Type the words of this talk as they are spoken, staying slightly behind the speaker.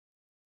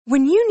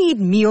When you need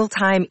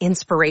mealtime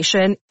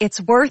inspiration,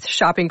 it's worth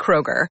shopping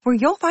Kroger, where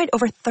you'll find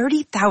over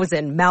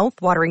 30,000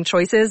 mouth-watering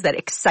choices that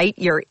excite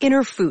your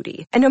inner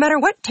foodie. And no matter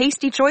what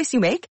tasty choice you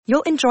make,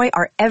 you'll enjoy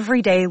our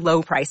everyday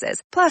low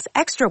prices, plus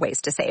extra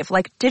ways to save,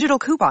 like digital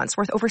coupons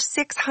worth over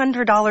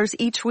 $600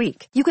 each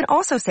week. You can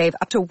also save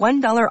up to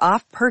 $1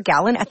 off per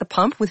gallon at the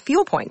pump with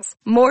fuel points.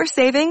 More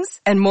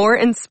savings and more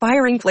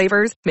inspiring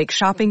flavors make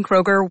shopping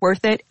Kroger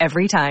worth it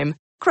every time.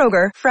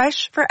 Kroger,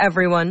 fresh for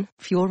everyone.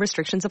 Fuel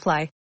restrictions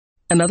apply.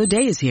 Another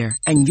day is here,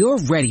 and you're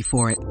ready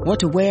for it. What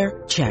to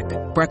wear? Check.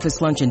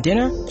 Breakfast, lunch, and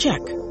dinner? Check.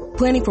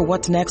 Planning for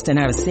what's next and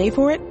how to save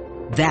for it?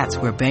 That's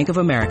where Bank of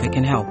America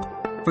can help.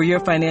 For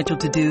your financial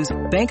to-dos,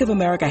 Bank of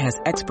America has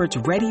experts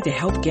ready to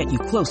help get you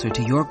closer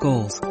to your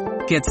goals.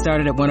 Get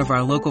started at one of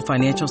our local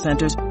financial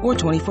centers or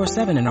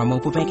 24/7 in our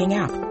mobile banking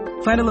app.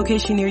 Find a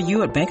location near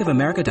you at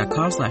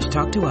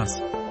bankofamerica.com/talktous.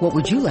 What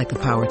would you like the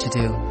power to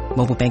do?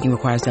 Mobile banking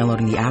requires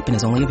downloading the app and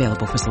is only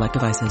available for select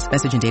devices.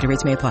 Message and data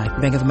rates may apply.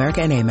 Bank of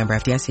America NA, member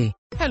FDIC.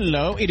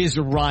 Hello, it is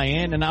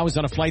Ryan, and I was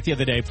on a flight the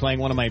other day playing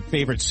one of my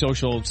favorite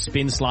social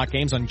spin slot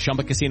games on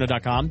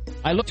ChumbaCasino.com.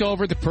 I looked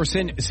over at the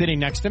person sitting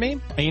next to me,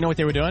 and you know what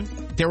they were doing?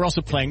 They were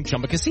also playing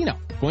Chumba Casino.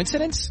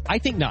 Coincidence? I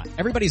think not.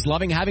 Everybody's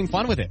loving having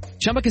fun with it.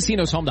 Chumba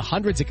Casino is home to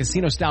hundreds of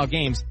casino-style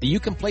games that you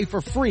can play for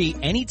free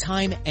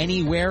anytime,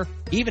 anywhere,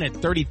 even at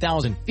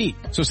 30,000 feet.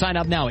 So sign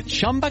up now at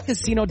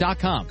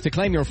ChumbaCasino.com to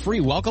claim your free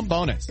welcome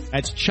bonus.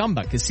 That's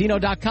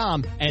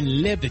ChumbaCasino.com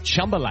and live the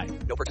Chumba life.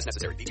 No purchase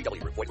necessary.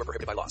 VGW. Void where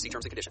prohibited by law. See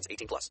terms and conditions.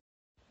 18+.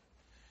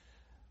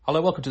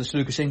 Hello, welcome to the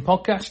Snooker Scene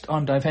podcast.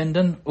 I'm Dave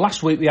Hendon.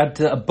 Last week we had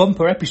a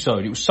bumper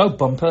episode. It was so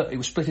bumper, it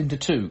was split into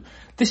two.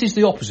 This is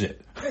the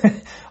opposite.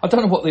 I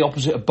don't know what the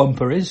opposite of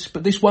bumper is,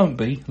 but this won't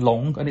be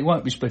long and it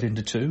won't be split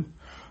into two.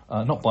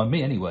 Not by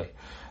me anyway.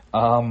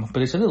 But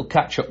it's a little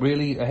catch-up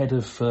really ahead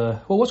of,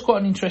 what's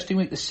quite an interesting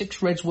week. The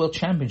Six Reds World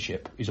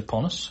Championship is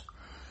upon us.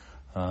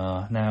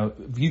 Now,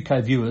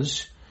 UK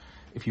viewers,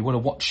 if you want to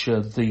watch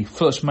the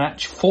first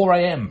match,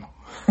 4am.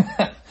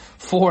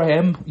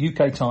 4am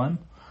UK time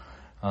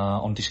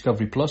on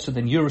Discovery Plus, and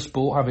then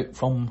Eurosport have it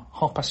from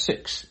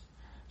 6:30.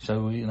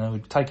 So, you know,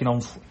 taking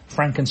on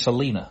Frank and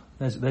Selena.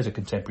 There's a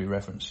contemporary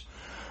reference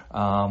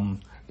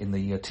in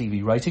the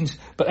TV ratings.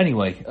 But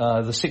anyway,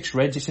 the Six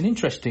Reds, it's an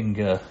interesting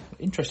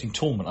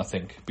tournament, I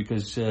think,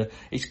 because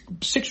it's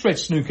Six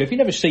Reds snooker. If you've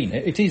never seen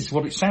it, it is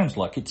what it sounds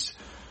like. It's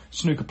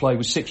snooker play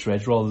with six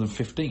reds rather than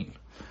 15.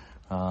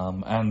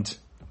 And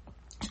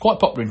it's quite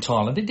popular in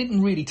Thailand. It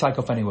didn't really take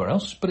off anywhere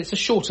else, but it's a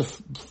shorter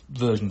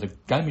version of the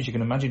game, as you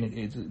can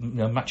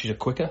imagine. Matches are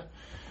quicker.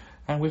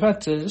 And we've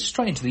had,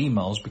 straight into the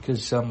emails,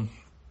 because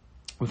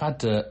we've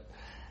had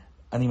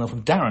an email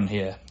from Darren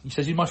here. He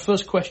says, in my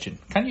first question,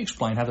 can you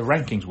explain how the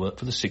rankings work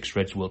for the Six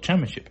Reds World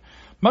Championship?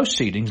 Most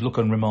seedings look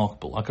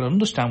unremarkable. I can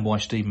understand why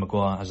Steve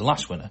Maguire, as the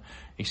last winner,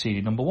 is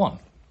seeded number 1.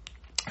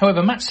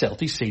 However, Matt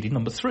Selt is seeded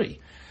number 3,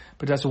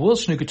 but has a World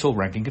Snooker Tour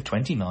ranking of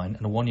 29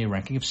 and a one-year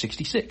ranking of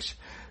 66.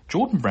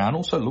 Jordan Brown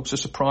also looks a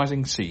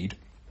surprising seed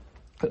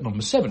at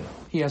number 7.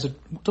 He has a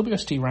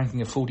WST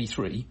ranking of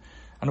 43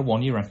 and a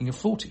one-year ranking of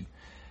 40.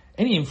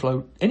 Any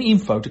info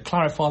to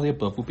clarify the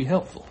above would be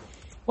helpful.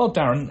 Well,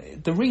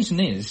 Darren, the reason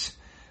is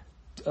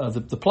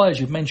the players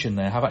you've mentioned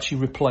there have actually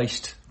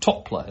replaced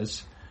top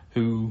players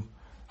who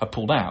have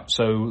pulled out.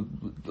 So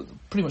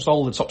pretty much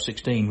all the top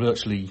 16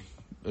 virtually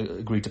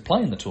agreed to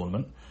play in the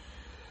tournament.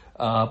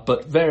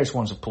 But various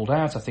ones have pulled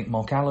out. I think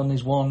Mark Allen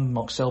is one,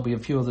 Mark Selby, a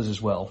few others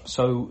as well.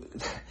 So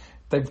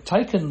they've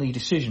taken the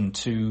decision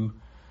to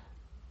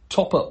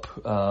top up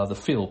the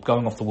field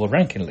going off the world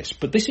ranking list.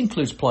 But this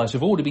includes players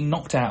who've already been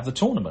knocked out of the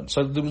tournament.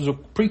 So there was a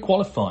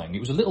pre-qualifying. It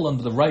was a little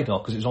under the radar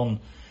because it was on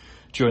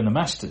during the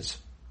Masters.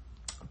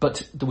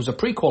 But there was a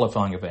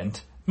pre-qualifying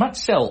event. Matt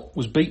Selt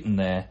was beaten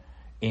there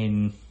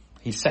in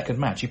his second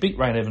match. He beat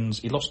Ray Evans,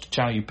 he lost to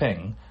Chow Yu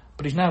Peng,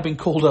 but he's now been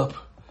called up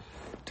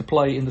to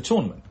play in the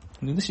tournament.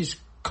 And this is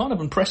kind of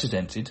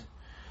unprecedented,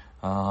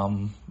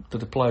 that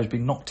a player's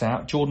been knocked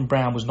out. Jordan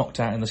Brown was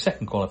knocked out in the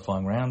second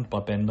qualifying round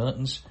by Ben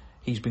Mertens.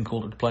 He's been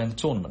called up to play in the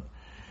tournament.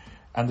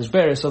 And there's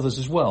various others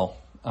as well.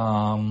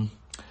 Now,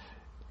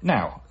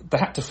 they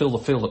had to fill the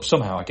field up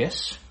somehow, I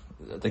guess.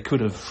 They could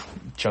have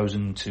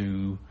chosen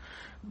to,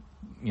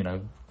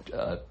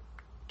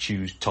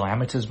 choose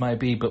diameters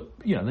maybe, but,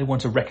 they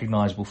want a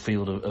recognisable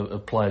field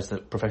of players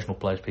that professional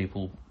players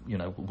people,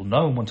 will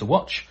know and want to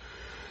watch.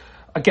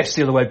 I guess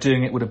the other way of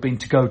doing it would have been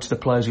to go to the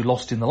players who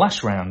lost in the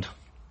last round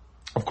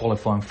of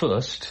qualifying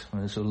first.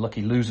 They're sort of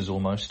lucky losers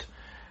almost.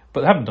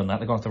 But they haven't done that.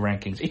 They've gone to the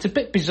rankings. It's a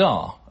bit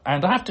bizarre.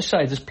 And I have to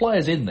say, there's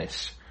players in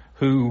this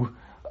who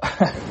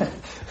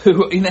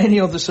in any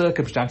other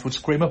circumstance would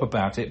scream up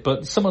about it,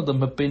 but some of them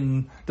have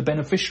been the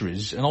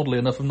beneficiaries, and oddly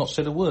enough have not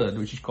said a word,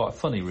 which is quite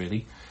funny,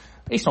 really.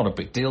 It's not a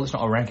big deal. It's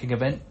not a ranking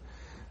event.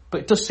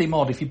 But it does seem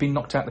odd if you've been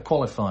knocked out the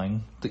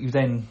qualifying that you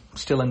then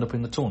still end up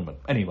in the tournament.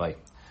 Anyway,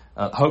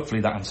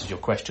 hopefully that answers your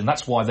question.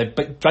 That's why they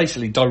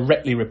basically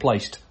directly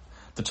replaced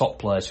the top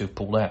players who have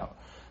pulled out.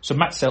 So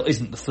Matt Selt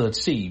isn't the third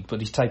seed, but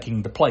he's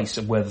taking the place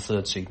of where the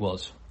third seed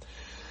was.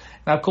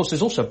 Now, of course,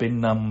 there's also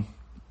been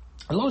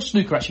a lot of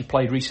snooker actually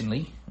played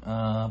recently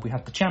we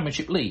had the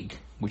Championship League,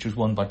 which was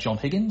won by John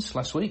Higgins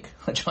last week.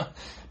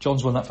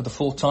 John's won that for the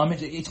 4th time.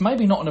 It's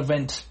maybe not an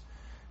event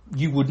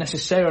you would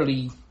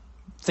necessarily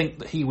think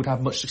that he would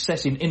have much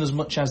success in as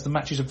much as the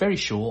matches are very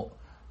short.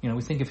 You know,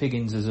 we think of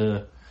Higgins as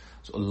a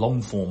sort of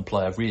long-form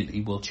player,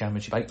 really. World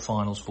Championship, 8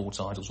 finals, 4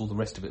 titles, all the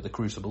rest of it, the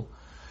Crucible.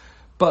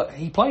 But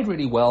he played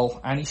really well,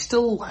 and he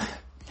still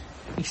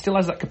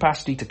has that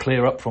capacity to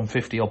clear up from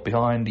 50-odd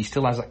behind. He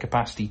still has that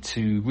capacity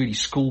to really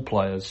school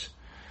players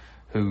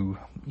who,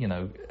 you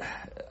know,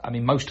 I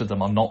mean, most of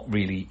them are not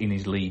really in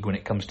his league when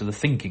it comes to the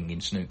thinking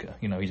in snooker.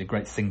 You know, he's a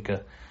great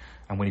thinker,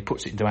 and when he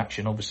puts it into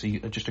action, obviously,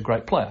 just a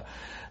great player.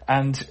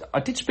 And I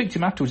did speak to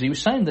him afterwards. He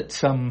was saying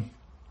that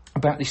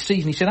about this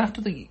season, he said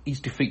after his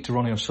defeat to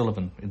Ronnie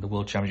O'Sullivan in the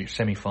World Championship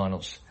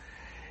semi-finals,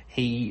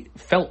 he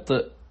felt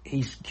that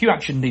his cue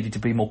action needed to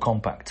be more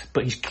compact,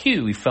 but his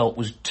cue, he felt,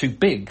 was too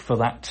big for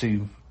that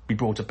to be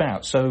brought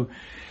about. So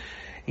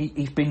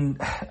he's been,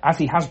 as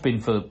he has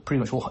been for pretty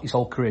much his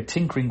whole career,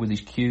 tinkering with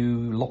his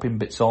cue, lopping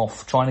bits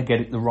off, trying to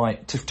get it the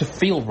right, to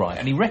feel right.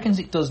 And he reckons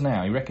it does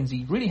now. He reckons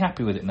he's really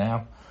happy with it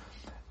now.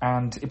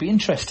 And it'd be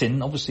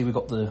interesting, obviously we've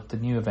got the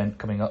new event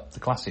coming up, the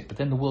Classic, but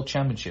then the World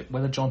Championship,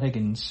 whether John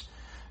Higgins,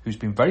 who's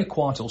been very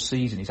quiet all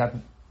season, he's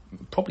had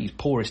probably his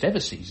poorest ever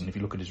season if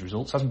you look at his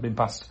results, hasn't been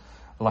past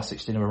the last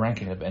 16 of a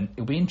ranking event.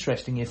 It'll be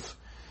interesting if,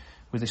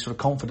 with this sort of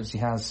confidence he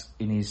has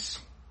in his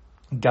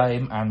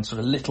game and sort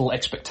of little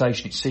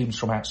expectation it seems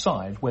from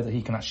outside, whether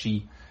he can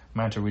actually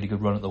mount a really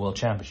good run at the World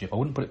Championship. I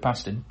wouldn't put it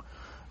past him,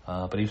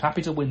 but he was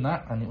happy to win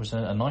that, and it was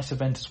a nice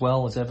event as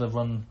well as ever,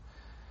 run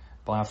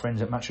by our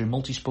friends at Matchroom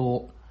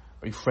Multisport.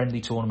 Very friendly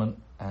tournament,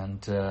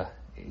 and the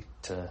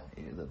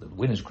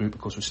winners group,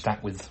 of course, was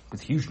stacked with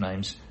huge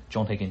names.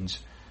 John Higgins,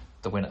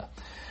 the winner.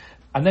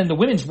 And then the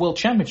Women's World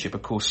Championship,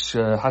 of course,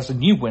 has a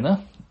new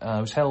winner.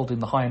 It was held in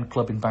the high-end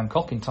club in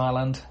Bangkok in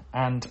Thailand.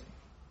 And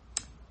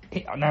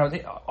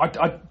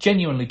I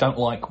genuinely don't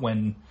like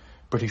when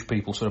British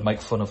people sort of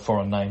make fun of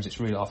foreign names.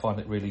 I find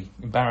it really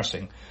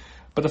embarrassing.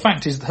 But the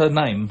fact is that her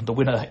name, the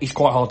winner, is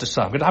quite hard to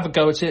say. I'm going to have a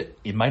go at it.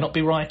 It may not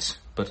be right,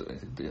 but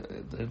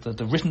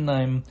the written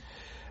name,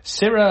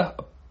 Sira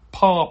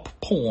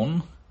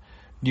Parporn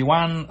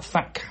Nguyen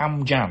Thak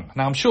Ham Jam.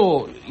 Now, I'm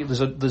sure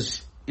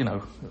there's you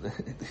know,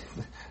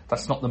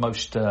 that's not the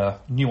most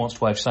nuanced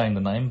way of saying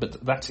the name,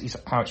 but that is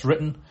how it's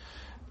written.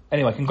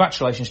 Anyway,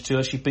 congratulations to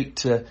her. She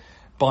beat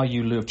Bai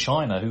Yu Liu of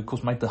China, who, of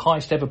course, made the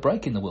highest ever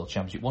break in the World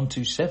Championship,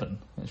 127.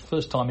 It's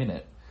first time in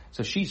it.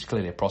 So she's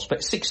clearly a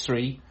prospect.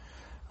 6-3.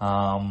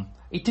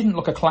 It didn't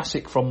look a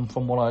classic from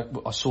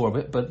what I saw of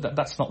it, but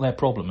that's not their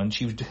problem. And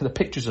she was the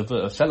pictures of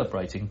her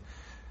celebrating.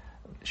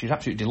 She was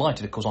absolutely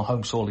delighted, of course, on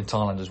home soil in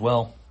Thailand as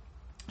well.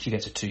 She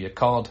gets a 2-year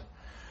card.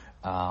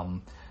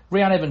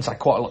 Rhian Evans had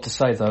quite a lot to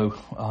say, though,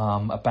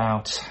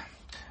 about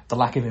the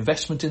lack of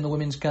investment in the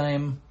women's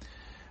game.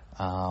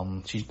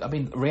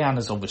 Rhian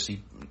has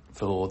obviously,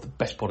 for the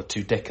best part of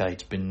 2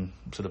 decades, been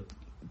sort of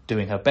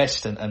doing her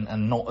best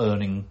and not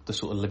earning the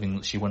sort of living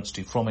that she wants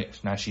to from it.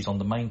 Now she's on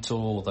the main tour,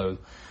 although,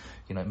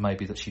 you know, it may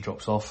be that she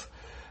drops off.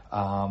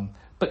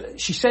 But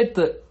she said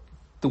that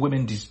the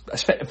women,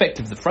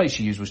 effectively the phrase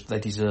she used was they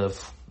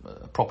deserve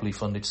a properly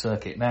funded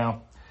circuit.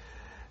 Now,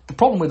 the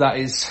problem with that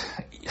is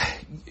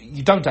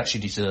you don't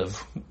actually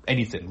deserve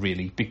anything,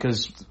 really,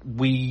 because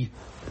we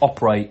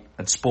operate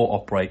and sport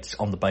operates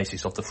on the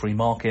basis of the free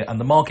market, and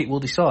the market will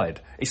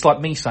decide. It's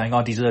like me saying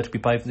I deserve to be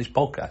paid for this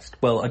podcast.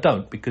 Well, I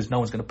don't, because no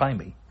one's going to pay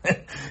me.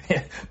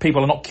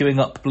 People are not queuing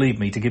up, believe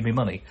me, to give me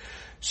money.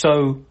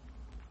 So,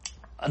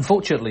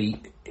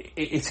 unfortunately,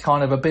 it's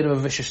kind of a bit of a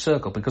vicious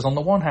circle, because on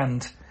the one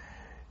hand,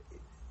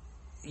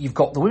 you've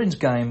got the women's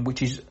game,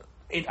 which is,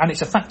 and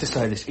it's a fact to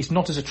say this, it's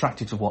not as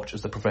attractive to watch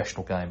as the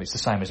professional game. It's the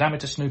same as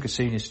amateur snooker,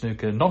 senior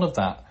snooker. None of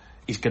that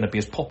is going to be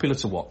as popular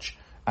to watch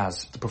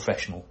as the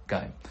professional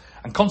game.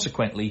 And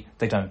consequently,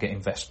 they don't get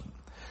investment.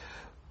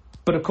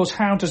 But of course,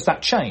 how does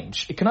that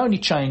change? It can only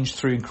change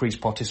through increased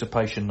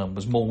participation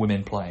numbers, more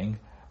women playing.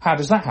 How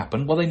does that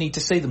happen? Well, they need to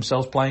see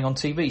themselves playing on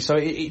TV. So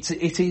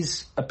it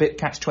is a bit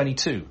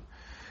catch-22.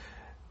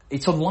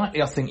 It's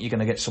unlikely, I think, you're going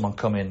to get someone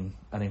come in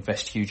and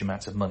invest huge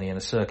amounts of money in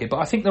a circuit. But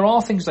I think there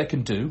are things they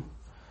can do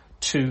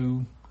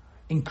to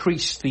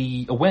increase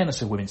the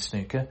awareness of women's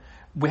snooker.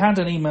 We had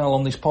an email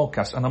on this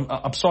podcast, and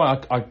I'm sorry,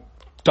 I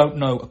don't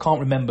know, I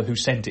can't remember who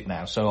sent it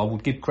now, so I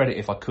would give credit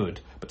if I could.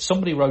 But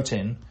somebody wrote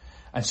in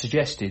and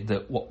suggested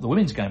that what the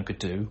women's game could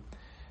do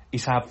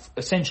is have,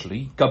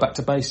 essentially, go back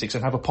to basics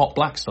and have a pot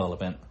black style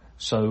event.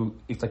 So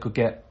if they could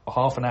get a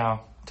half an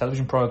hour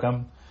television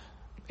programme,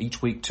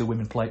 each week 2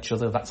 women play each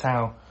other, that's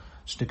how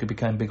snooker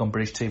became big on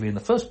British TV in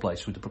the first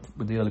place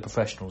with the early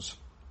professionals.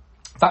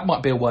 That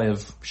might be a way of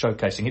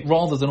showcasing it,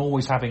 rather than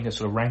always having a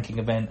sort of ranking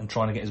event and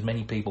trying to get as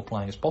many people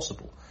playing as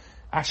possible.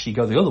 Actually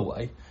go the other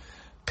way,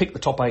 pick the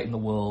top 8 in the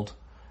world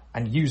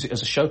and use it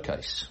as a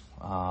showcase.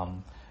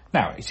 Now,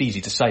 it's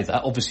easy to say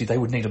that. Obviously, they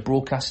would need a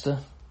broadcaster,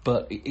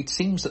 but it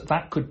seems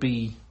that could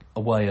be a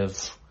way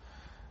of...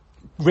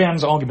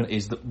 Rhian's argument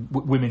is that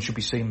women should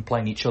be seen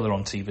playing each other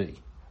on TV.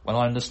 Well,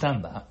 I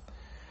understand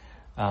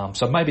that.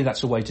 So maybe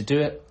that's a way to do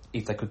it.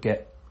 If they could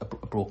get a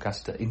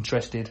broadcaster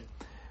interested.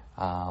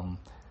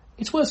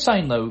 It's worth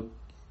saying, though,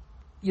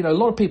 you know, a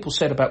lot of people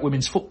said about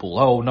women's football,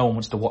 oh, no one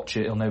wants to watch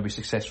it, it'll never be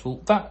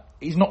successful. That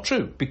is not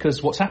true,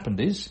 because what's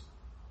happened is,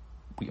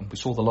 we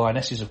saw the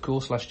Lionesses, of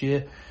course, last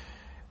year.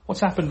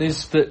 What's happened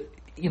is that,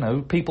 you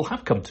know, people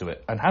have come to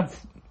it and have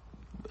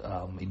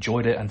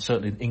enjoyed it, and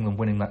certainly England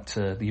winning that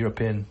the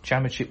European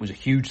Championship was a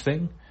huge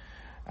thing.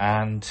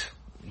 And,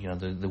 you know,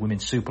 the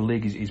Women's Super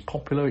League is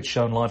popular, it's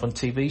shown live on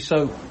TV,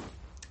 so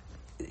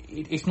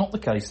it's not the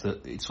case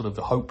that it's sort of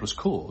a hopeless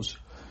cause.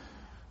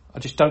 I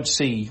just don't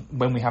see,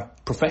 when we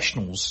have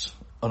professionals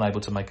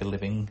unable to make a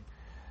living,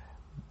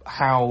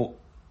 how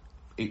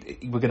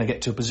we're going to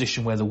get to a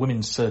position where the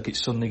women's circuit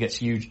suddenly gets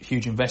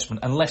huge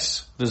investment,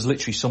 unless there's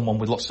literally someone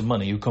with lots of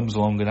money who comes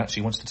along and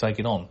actually wants to take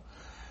it on.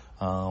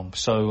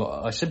 So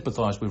I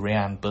sympathise with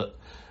Rhiannon, but,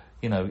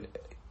 you know,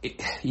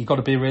 you've got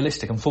to be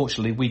realistic.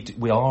 Unfortunately,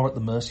 we are at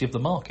the mercy of the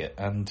market,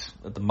 and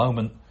at the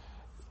moment,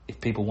 if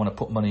people want to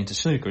put money into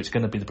snooker, it's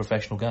going to be the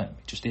professional game.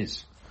 It just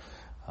is.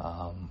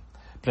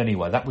 But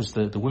anyway, that was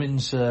the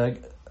Women's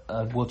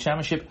World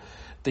Championship.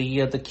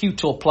 The Q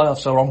Tour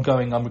playoffs are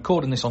ongoing. I'm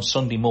recording this on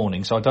Sunday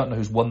morning, so I don't know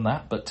who's won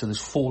that, but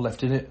there's 4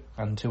 left in it,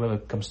 and whoever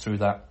comes through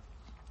that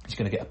is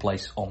going to get a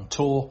place on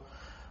tour,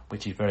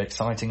 which is very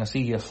exciting. I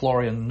see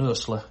Florian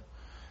Nörsler,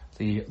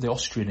 the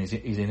Austrian, is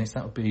in it.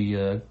 That would be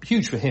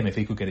huge for him if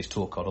he could get his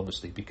tour card,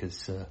 obviously,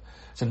 because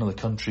it's another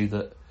country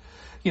that,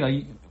 you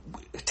know,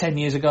 10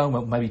 years ago,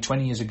 well, maybe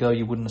 20 years ago,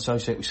 you wouldn't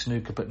associate with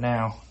snooker, but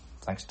now,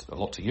 thanks a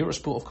lot to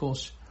Eurosport, of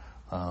course,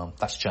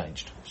 that's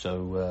changed.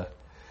 So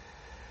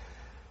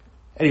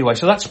anyway,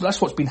 so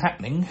that's what's been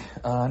happening.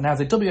 Now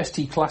the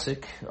WST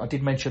Classic, I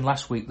did mention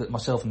last week that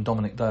myself and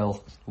Dominic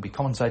Dale will be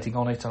commentating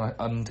on it,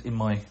 and in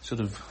my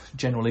sort of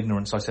general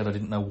ignorance I said I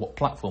didn't know what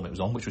platform it was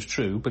on, which was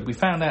true, but we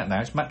found out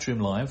now it's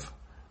Matchroom Live.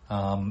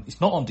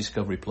 It's not on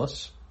Discovery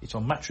Plus, it's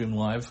on Matchroom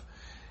Live.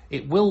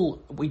 There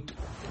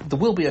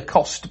will be a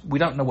cost, we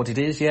don't know what it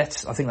is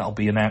yet, I think that'll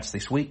be announced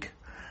this week.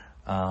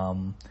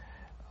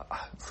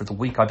 For the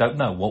week, I don't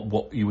know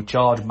what you would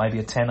charge, maybe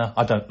a tenner,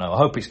 I don't know. I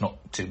hope it's not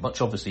too much,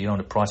 obviously you don't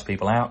want to price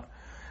people out.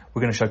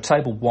 We're going to show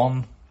Table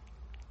 1.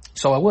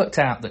 So I worked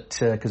out that,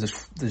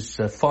 because there's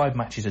 5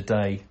 matches a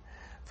day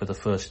for the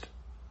first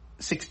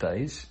 6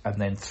 days, and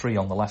then 3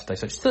 on the last day,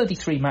 so it's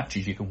 33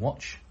 matches you can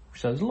watch.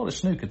 So there's a lot of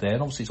snooker there,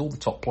 and obviously it's all the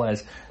top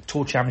players,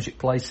 Tour Championship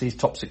places,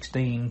 Top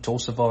 16, Tour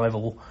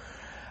Survival,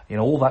 you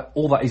know,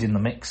 all that is in the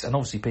mix, and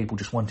obviously people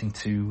just wanting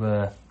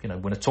to, you know,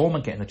 win a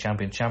tournament, getting the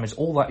champions,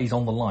 all that is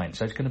on the line.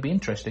 So it's going to be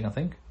interesting, I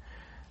think.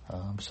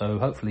 So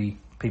hopefully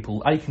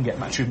people, A, can get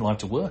Matchroom Live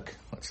to work.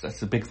 That's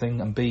the big thing,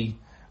 and B,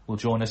 will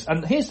join us.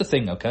 And here's the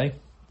thing, okay?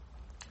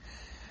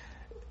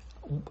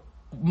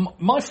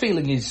 My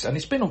feeling is, and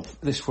it's been on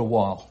this for a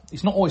while,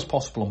 it's not always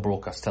possible on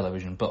broadcast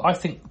television, but I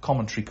think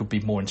commentary could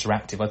be more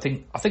interactive.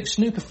 I think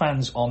snooker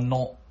fans are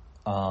not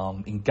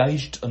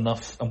engaged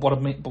enough, and what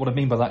I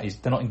mean by that is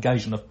they're not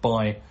engaged enough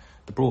by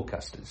the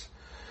broadcasters.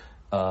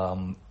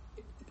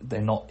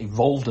 They're not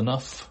involved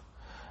enough,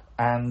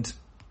 and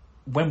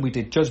when we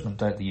did Judgment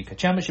Day at the UK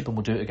Championship, and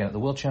we'll do it again at the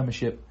World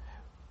Championship,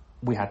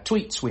 we had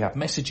tweets, we had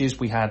messages,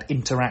 we had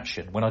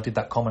interaction. When I did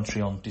that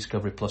commentary on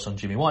Discovery Plus on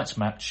Jimmy White's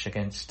match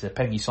against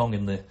Peng Yisong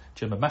in the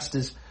German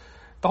Masters,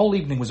 the whole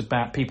evening was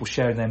about people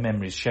sharing their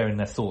memories, sharing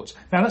their thoughts.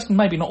 Now that's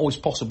maybe not always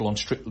possible on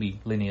strictly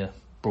linear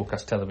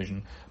broadcast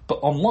television, but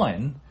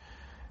online,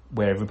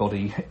 where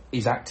everybody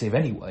is active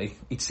anyway,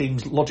 it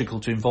seems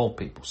logical to involve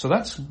people. So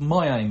that's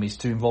my aim, is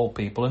to involve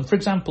people. And for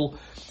example,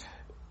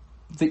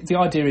 the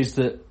idea is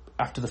that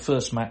after the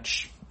first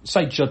match,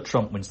 say Judd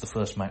Trump wins the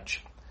first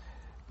match,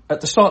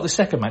 at the start of the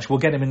second match we'll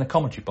get him in the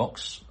commentary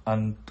box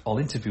and I'll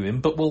interview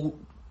him, but we'll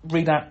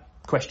read out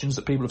questions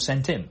that people have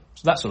sent in,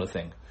 so that sort of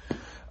thing.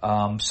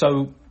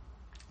 So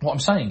what I'm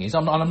saying is,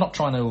 I'm not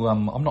trying to,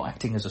 I'm not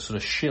acting as a sort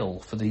of shill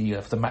for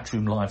the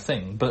Matchroom Live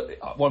thing, but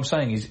what I'm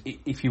saying is,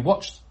 if you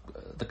watch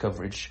the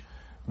coverage,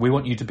 we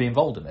want you to be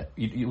involved in it.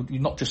 You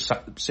not just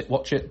sit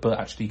watch it, but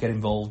actually get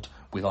involved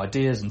with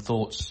ideas and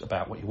thoughts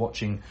about what you're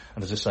watching,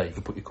 and as I say, you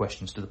can put your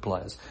questions to the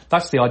players.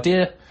 That's the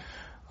idea.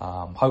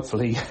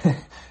 Hopefully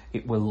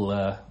it will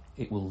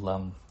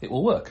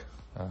work.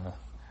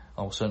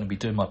 I will certainly be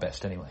doing my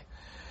best anyway.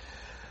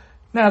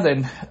 Now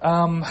then,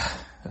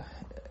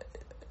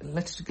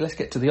 let's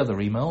get to the other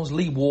emails.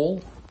 Lee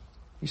Wall,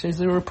 he says,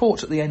 there are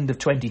reports at the end of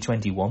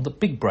 2021 that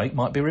Big Break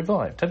might be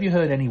revived. Have you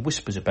heard any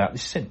whispers about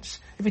this since?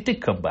 If it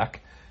did come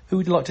back, who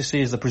would you like to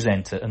see as the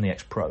presenter and the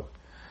ex-pro?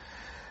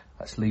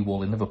 That's Lee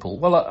Wall in Liverpool.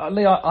 Well,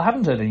 Lee, I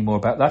haven't heard any more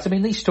about that. I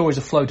mean, these stories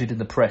are floated in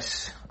the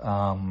press,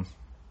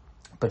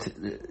 but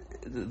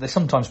they're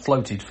sometimes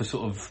floated for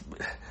sort of,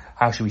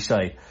 how shall we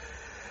say,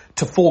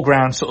 to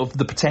foreground sort of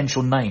the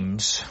potential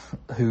names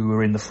who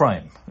are in the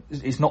frame.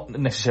 It's not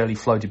necessarily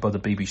floated by the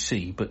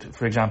BBC, but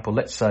for example,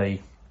 let's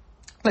say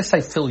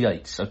Phil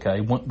Yates,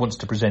 okay, wants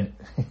to present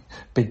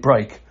Big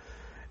Break.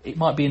 It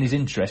might be in his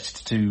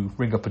interest to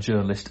ring up a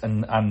journalist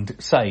and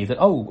say that,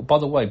 oh, by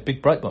the way,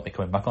 Big Break might be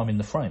coming back, I'm in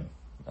the frame.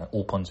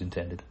 All puns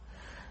intended.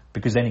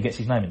 Because then he gets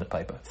his name in the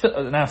paper.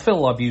 Now,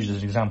 Phil I've used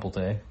as an example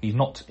there. He's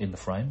not in the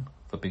frame.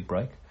 for Big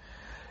Break.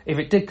 If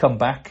it did come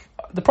back,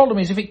 the problem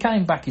is if it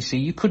came back, you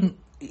see,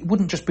 it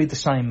wouldn't just be the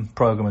same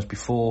programme as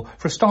before.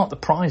 For a start, the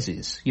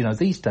prizes,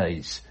 these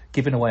days,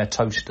 giving away a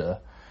toaster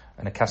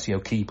and a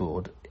Casio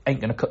keyboard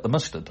ain't going to cut the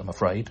mustard, I'm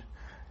afraid.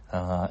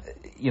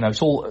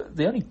 It's all,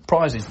 the only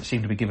prizes that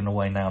seem to be given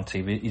away now on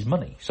TV is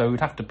money. So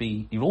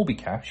it'd all be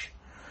cash,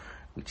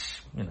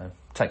 which,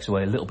 takes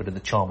away a little bit of the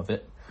charm of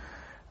it.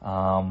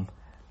 And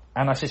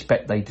I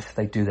suspect they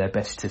do their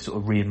best to sort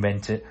of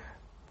reinvent it.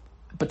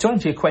 But to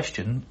answer your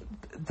question,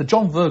 the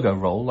John Virgo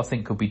role, I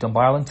think, could be done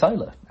by Alan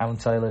Taylor. Alan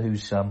Taylor,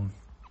 who's a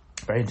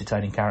very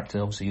entertaining character,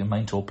 obviously a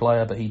main tour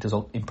player, but he does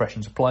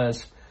impressions of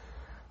players.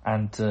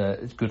 And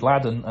is a good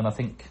lad, and I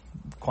think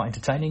quite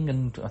entertaining,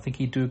 and I think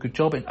he'd do a good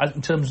job.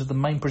 In terms of the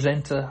main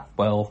presenter,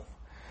 well,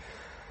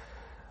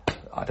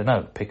 I don't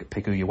know.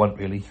 Pick who you want,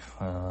 really.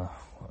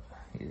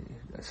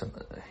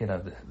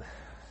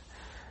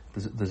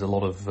 There's a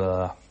lot of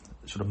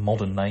sort of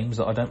modern names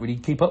that I don't really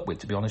keep up with,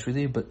 to be honest with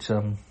you. But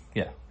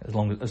as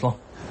long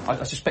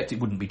I suspect it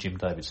wouldn't be Jim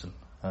Davidson.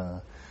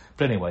 But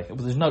anyway,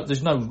 there's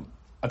no.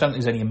 I don't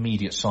think there's any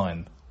immediate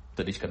sign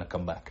that he's going to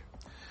come back.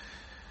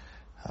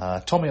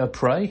 Tommy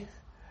O'Prey,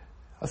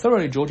 I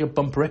thoroughly enjoyed your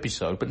bumper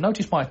episode, but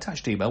noticed my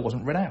attached email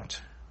wasn't read out.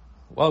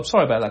 Well, I'm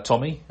sorry about that,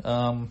 Tommy.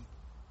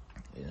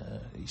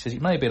 He says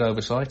it may have been an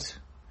oversight.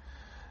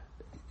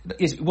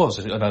 Yes, it was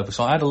an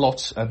oversight. I had a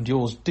lot, and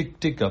yours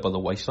did go by the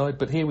wayside,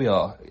 but here we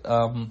are.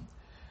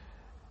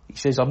 He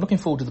says, I'm looking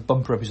forward to the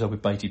bumper episode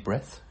with bated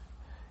breath.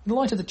 In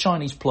light of the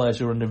Chinese players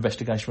who are under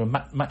investigation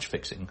for match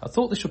fixing, I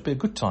thought this would be a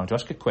good time to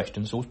ask a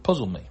question that's always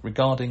puzzled me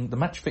regarding the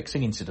match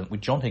fixing incident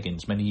with John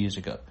Higgins many years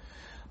ago.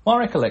 My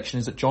recollection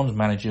is that John's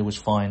manager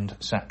was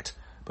sacked,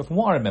 but from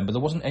what I remember,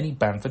 there wasn't any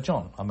ban for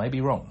John. I may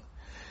be wrong.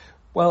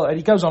 Well, and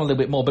he goes on a little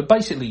bit more, but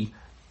basically,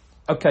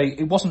 okay,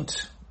 it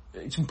wasn't.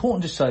 It's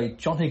important to say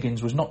John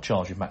Higgins was not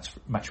charged with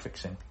match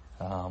fixing,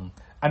 and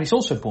it's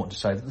also important to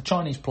say that the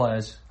Chinese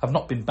players have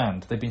not been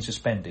banned; they've been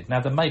suspended.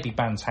 Now there may be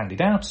bans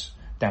handed out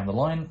down the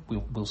line,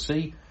 we'll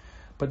see,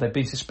 but they've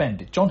been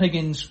suspended. John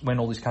Higgins, when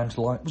all this came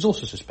to light, was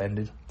also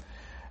suspended,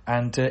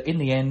 and in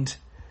the end,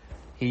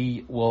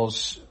 he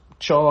was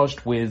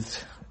charged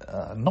with,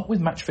 not with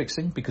match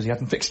fixing, because he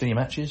hadn't fixed any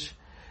matches.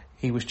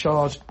 He was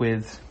charged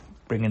with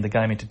bringing the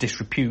game into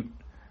disrepute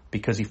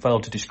because he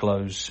failed to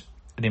disclose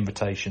an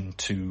invitation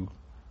to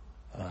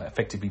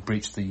effectively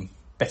breach the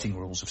betting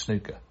rules of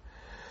snooker.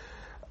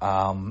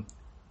 And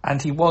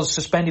he was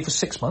suspended for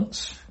 6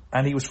 months,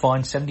 and he was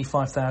fined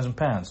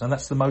 £75,000. And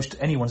that's the most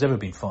anyone's ever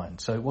been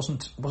fined. So it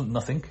wasn't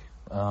nothing.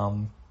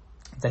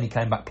 Then he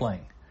came back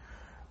playing.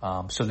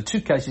 So the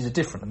two cases are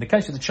different. In the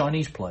case of the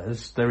Chinese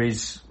players, there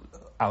is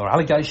either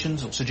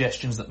allegations or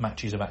suggestions that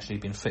matches have actually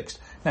been fixed.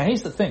 Now,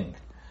 here's the thing.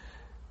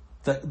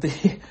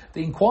 The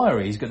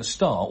inquiry is going to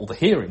start, or the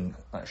hearing,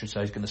 I should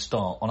say, is going to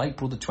start on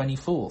April the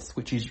 24th,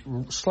 which is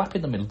slap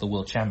in the middle of the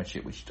World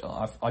Championship, which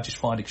I just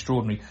find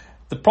extraordinary.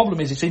 The problem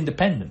is it's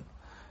independent,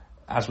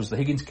 as was the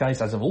Higgins case,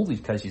 as of all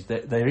these cases.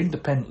 They're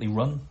independently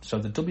run. So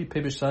the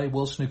WPBSA,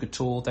 World Snooker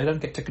Tour, they don't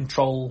get to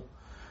control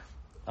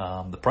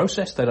the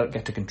process. They don't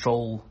get to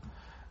control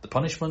the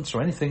punishments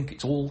or anything.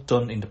 It's all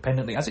done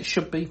independently, as it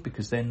should be,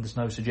 because then there's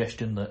no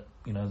suggestion that,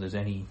 there's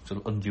any sort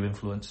of undue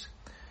influence.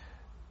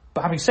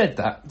 But having said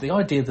that, the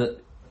idea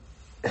that,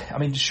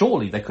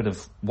 surely they could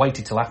have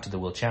waited till after the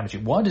World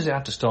Championship. Why does it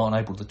have to start on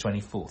April the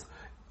 24th?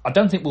 I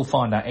don't think we'll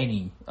find out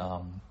any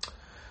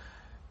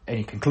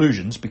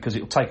conclusions, because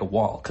it'll take a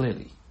while,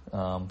 clearly.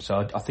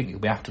 So I think it'll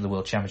be after the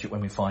World Championship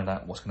when we find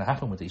out what's going to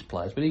happen with these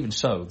players. But even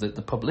so,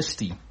 the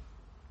publicity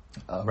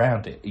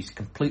around it is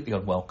completely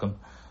unwelcome.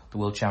 The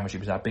World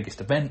Championship is our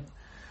biggest event,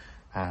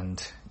 and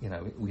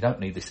we don't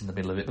need this in the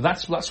middle of it. But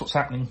that's what's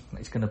happening.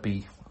 It's going to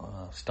be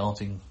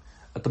starting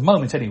at the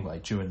moment anyway.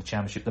 During the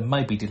championship, there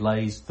may be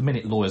delays. The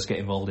minute lawyers get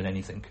involved in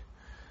anything,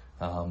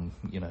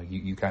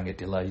 you can get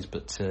delays.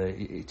 But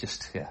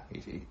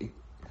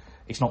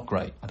it's not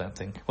great. I don't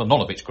think. Well,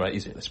 none of it's great,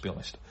 is it? Let's be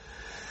honest.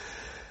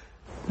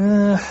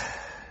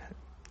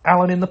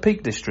 Alan in the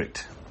Peak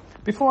District.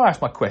 Before I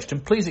ask my question,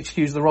 please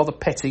excuse the rather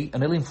petty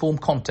and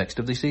ill-informed context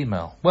of this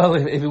email. Well,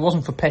 if it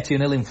wasn't for petty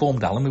and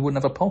ill-informed Alan, we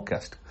wouldn't have a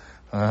podcast.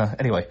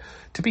 Anyway,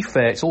 to be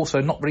fair, it's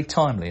also not very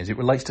timely, as it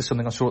relates to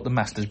something I saw at the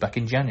Masters back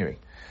in January.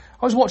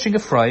 I was watching a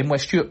frame where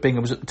Stuart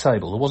Bingham was at the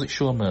table, or was it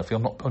Sean Murphy?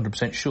 I'm not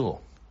 100% sure.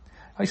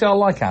 I say I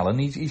like Alan.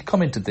 He's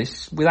commented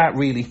this without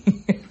really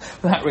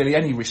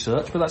any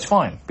research, but that's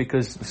fine,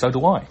 because so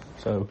do I.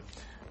 So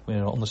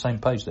we're on the same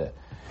page there.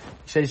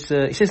 He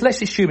says,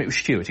 let's assume it was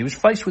Stuart. He was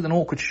faced with an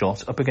awkward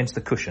shot up against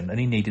the cushion, and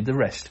he needed the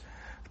rest.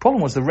 The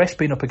problem was the rest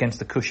being up against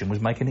the cushion was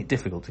making it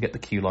difficult to get the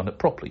cue lined up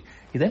properly.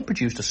 He then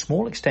produced a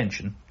small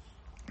extension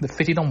that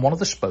fitted on one of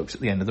the spokes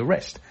at the end of the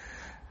rest.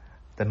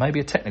 There may be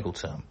a technical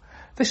term.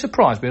 This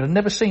surprised me, and I'd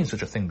never seen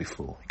such a thing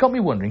before. It got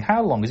me wondering,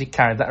 how long has he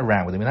carried that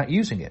around with him without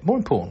using it? More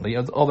importantly,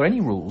 are there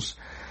any rules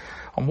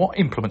on what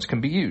implements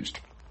can be used?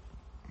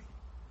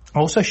 I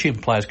also assume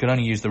players can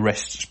only use the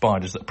rest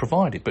spiders that are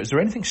provided, but is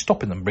there anything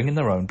stopping them bringing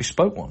their own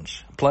bespoke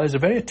ones? Players are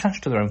very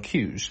attached to their own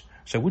cues,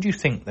 So would you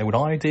think they would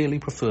ideally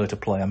prefer to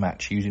play a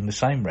match using the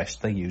same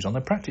rest they use on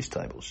their practice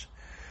tables?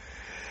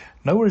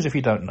 No worries if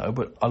you don't know,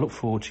 but I look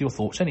forward to your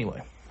thoughts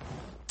anyway.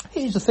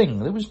 Here's the thing,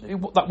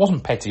 that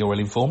wasn't petty or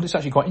ill-informed, it's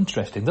actually quite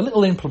interesting. The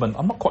little implement,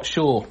 I'm not quite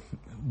sure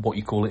what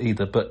you call it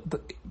either, but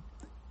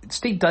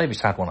Steve Davis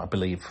had one, I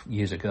believe,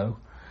 years ago,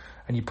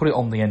 and you put it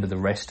on the end of the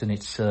rest, and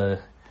it's,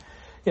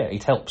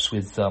 it helps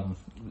with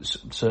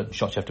certain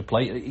shots you have to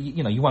play.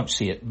 You know, you won't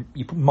see it,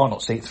 you might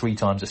not see it 3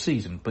 times a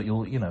season, but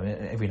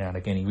every now and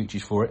again he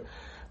reaches for it.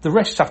 The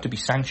rests have to be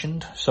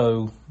sanctioned,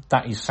 so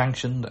that is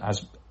sanctioned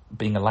as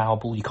being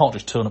allowable. You can't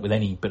just turn up with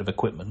any bit of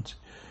equipment.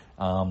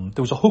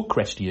 There was a hook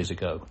rest years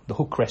ago. The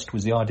hook rest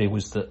was, the idea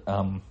was that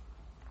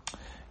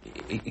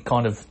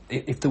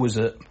if there was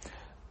a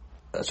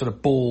sort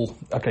of ball,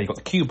 okay, you've got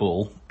the cue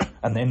ball,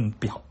 and then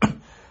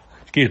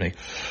excuse me,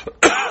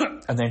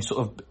 and then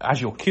sort of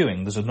as you're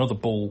cueing, there's another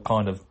ball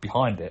kind of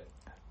behind it.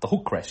 The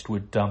hook rest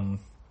would sort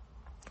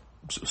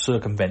of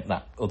circumvent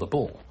that other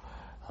ball.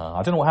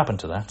 I don't know what happened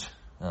to that.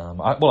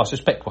 I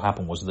suspect what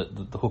happened was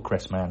that the hook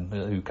rest man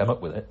who came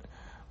up with it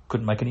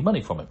couldn't make any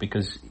money from it,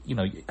 because, you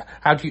know,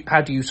 how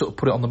do you sort of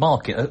put it on the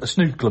market? A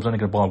snooker club's only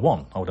going to buy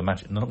one, I would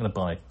imagine. They're not going to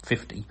buy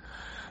 50.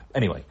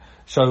 Anyway,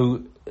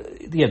 so,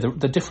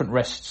 the different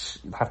rests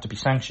have to be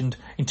sanctioned.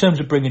 In terms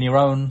of bringing your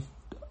own,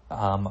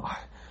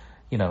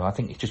 I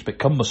think it's just a bit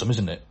cumbersome,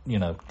 isn't it? You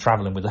know,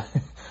 travelling with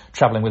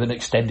an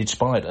extended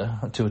spider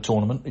to a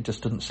tournament, it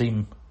just doesn't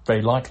seem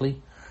very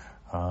likely.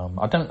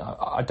 I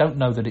don't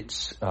know that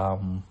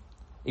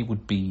it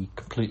would be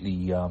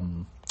completely,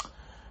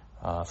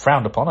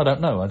 frowned upon. I don't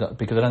know,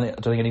 because I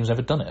don't think anyone's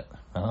ever done it.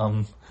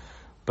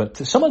 But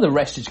some of the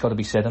rest, it's got to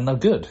be said, are no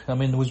good. I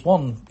mean, there was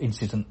one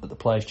incident at the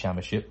Players'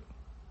 Championship.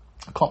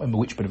 I can't remember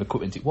which bit of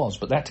equipment it was,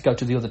 but they had to go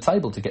to the other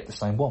table to get the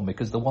same one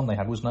because the one they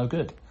had was no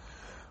good.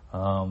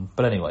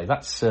 But anyway,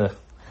 that's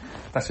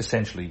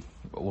essentially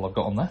all I've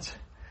got on that.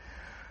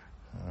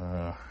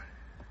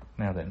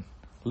 Now then,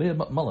 Leah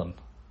McMullen.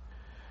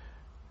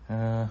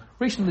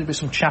 Recently there was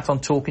some chat on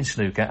Talking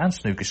Snooker and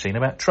Snooker Scene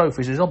about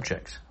trophies as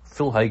objects.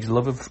 Phil Haig's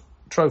love of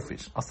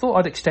trophies. I thought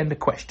I'd extend a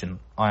question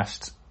I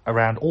asked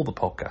around all the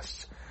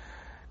podcasts.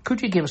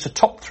 Could you give us a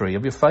top 3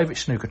 of your favourite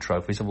snooker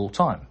trophies of all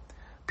time,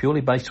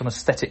 purely based on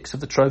aesthetics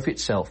of the trophy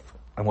itself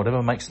and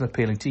whatever makes them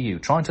appealing to you,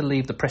 trying to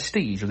leave the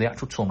prestige of the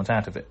actual tournament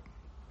out of it?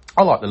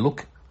 I like the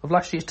look of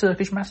last year's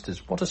Turkish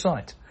Masters. What a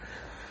sight.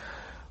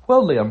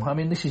 Well, Liam, I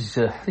mean, this is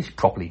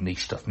properly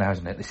niche stuff now,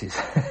 isn't it? This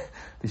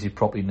is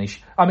properly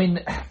niche. I mean,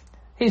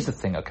 here's the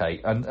thing,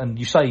 okay, and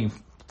you say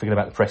forget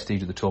about the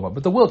prestige of the tournament,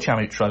 but the World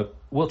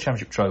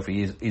Championship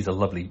trophy is a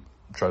lovely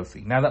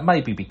trophy. Now, that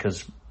may be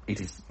because it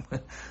is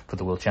for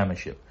the World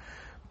Championship,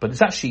 but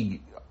it's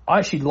actually, I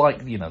actually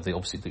like, you know, the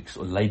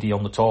sort of lady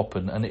on the top,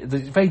 and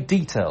it's very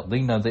detailed.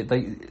 You know,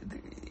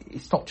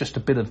 it's not just a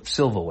bit of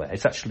silverware.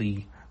 It's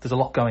actually, there's a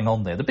lot going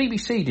on there. The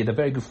BBC did a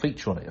very good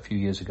feature on it a few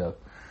years ago,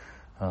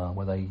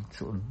 where they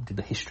sort of did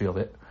the history of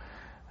it,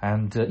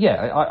 and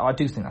I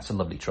do think that's a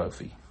lovely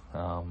trophy.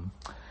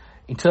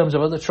 In terms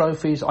of other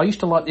trophies, I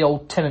used to like the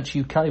old Tennent's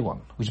UK one.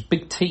 It was a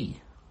big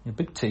T,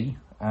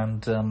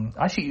 and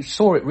I actually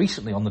saw it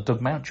recently on the Doug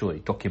Mountjoy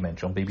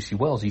documentary on BBC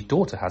Wales. His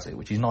daughter has it,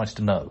 which is nice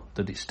to know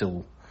that it's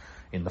still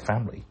in the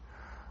family.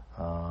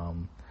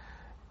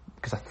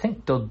 Because I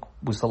think Doug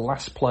was the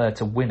last player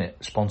to win it,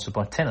 sponsored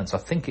by Tennent's. I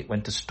think it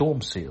went to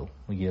Storm Seal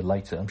a year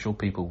later. I'm sure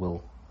people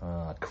will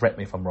correct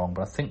me if I'm wrong,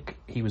 but I think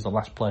he was the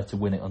last player to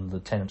win it under the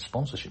Tennent's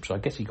sponsorship, so I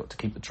guess he got to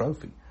keep the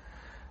trophy.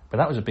 But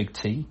that was a big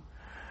T.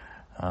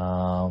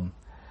 And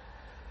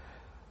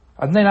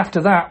then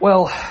after that,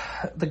 well,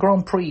 the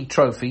Grand Prix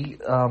trophy,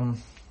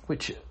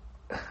 which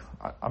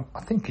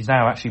I think is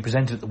now actually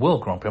presented at the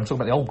World Grand Prix. I'm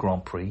talking about the old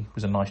Grand Prix. It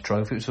was a nice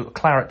trophy. It was a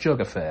claret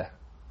jug affair.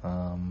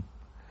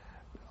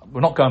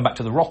 We're not going back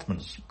to the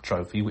Rothmans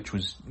trophy, which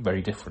was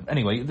very different.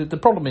 Anyway, the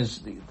problem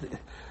is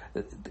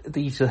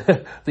these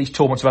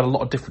tournaments have had a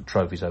lot of different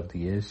trophies over the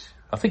years.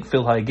 I think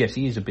Phil Haig, yes,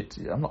 he is a bit.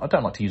 I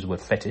don't like to use the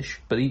word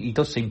fetish, but he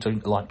does seem to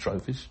like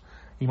trophies.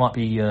 He might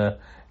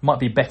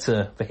be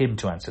better for him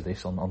to answer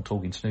this on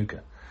Talking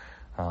Snooker.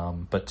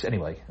 But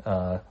anyway,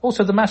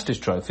 also the Masters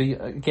Trophy,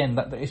 again,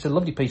 it's a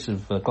lovely piece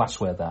of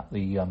glassware, that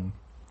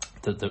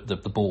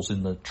the balls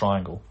in the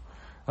triangle.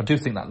 I do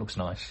think that looks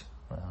nice.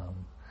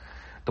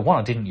 The one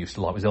I didn't used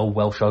to like was the old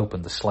Welsh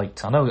Open, the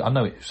slate. I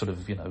know it's sort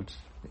of, it's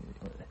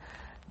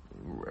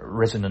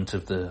resonant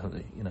of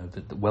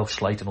the Welsh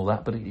slate and all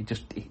that, but it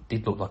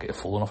did look like it had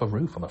fallen off a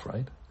roof, I'm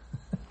afraid.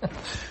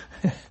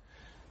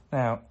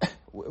 Now,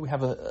 we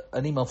have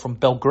an email from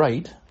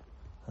Belgrade,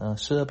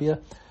 Serbia.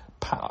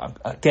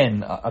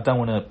 Again, I don't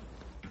want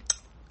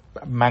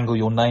to mangle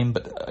your name,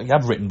 but you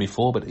have written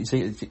before, but it's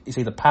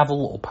either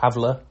Pavel or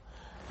Pavla.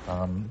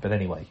 But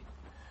anyway,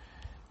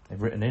 they've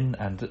written in,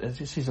 and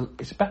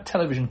it's about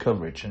television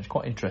coverage, and it's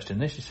quite interesting.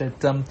 This, he said,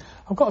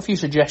 I've got a few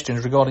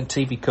suggestions regarding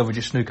TV coverage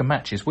of snooker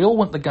matches. We all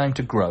want the game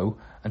to grow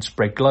and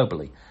spread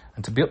globally,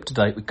 and to be up to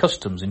date with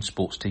customs in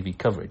sports TV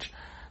coverage.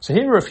 So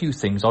here are a few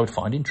things I would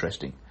find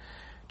interesting.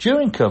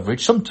 During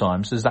coverage,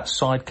 sometimes there's that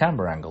side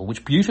camera angle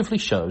which beautifully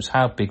shows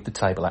how big the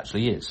table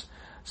actually is.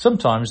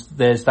 Sometimes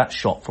there's that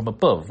shot from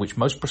above, which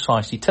most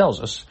precisely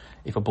tells us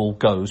if a ball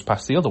goes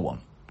past the other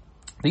one.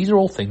 These are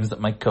all things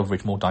that make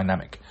coverage more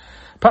dynamic.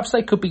 Perhaps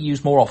they could be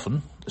used more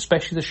often,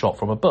 especially the shot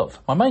from above.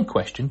 My main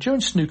question,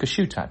 during snooker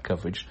shootout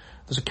coverage,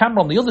 there's a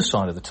camera on the other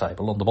side of the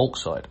table, on the bulk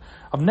side.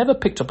 I've never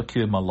picked up a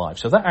cue in my life,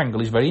 so that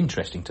angle is very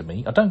interesting to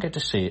me. I don't get to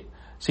see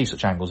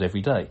such angles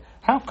every day.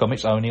 How come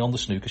it's only on the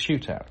snooker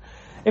shootout?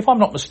 If I'm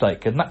not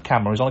mistaken, that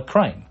camera is on a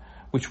crane,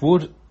 which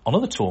would, on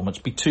other tournaments,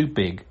 be too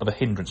big of a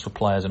hindrance for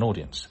players and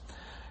audience.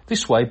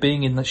 This way,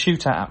 being in the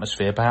shootout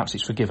atmosphere, perhaps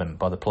it's forgiven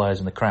by the players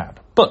in the crowd.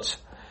 But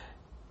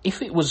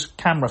if it was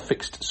camera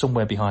fixed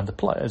somewhere behind the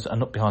players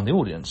and not behind the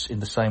audience, in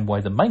the same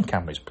way the main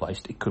camera is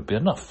placed, it could be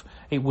enough.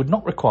 It would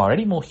not require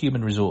any more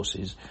human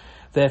resources,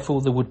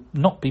 therefore there would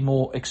not be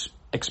more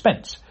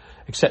expense,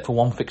 except for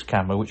one fixed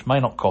camera, which may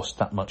not cost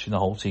that much in the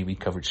whole TV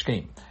coverage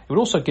scheme. It would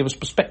also give us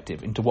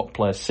perspective into what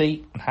players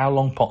see and how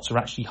long pots are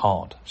actually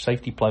hard.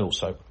 Safety play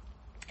also.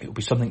 It would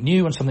be something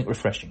new and something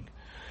refreshing.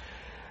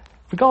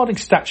 Regarding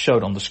stats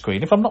showed on the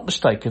screen, if I'm not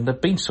mistaken, there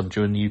have been some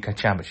during the UK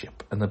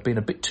Championship, and there have been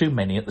a bit too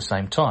many at the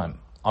same time.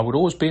 I would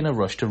always be in a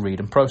rush to read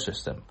and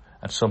process them,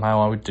 and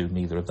somehow I would do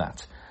neither of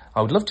that.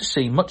 I would love to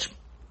see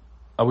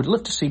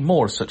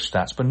more of such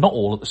stats, but not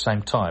all at the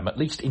same time. At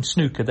least in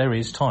snooker there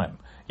is time.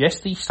 Yes,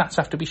 these stats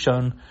have to be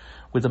shown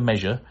with a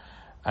measure,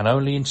 and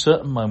only in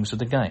certain moments of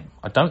the game.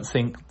 I don't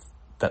think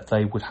that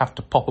they would have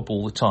to pop up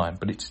all the time,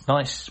 but it's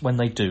nice when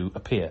they do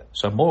appear.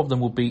 So more of them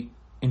will be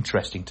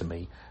interesting to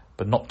me,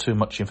 but not too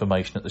much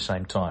information at the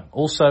same time.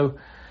 Also,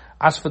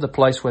 as for the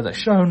place where they're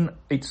shown,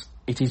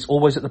 it is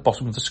always at the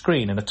bottom of the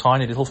screen in a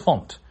tiny little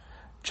font.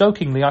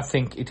 Jokingly, I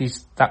think it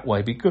is that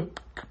way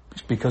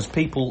because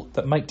people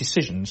that make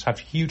decisions have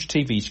huge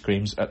TV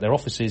screens at their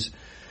offices,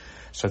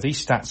 so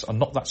these stats are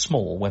not that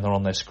small when they're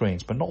on their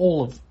screens. But not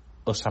all of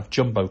us have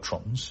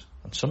jumbotrons,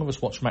 and some of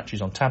us watch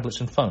matches on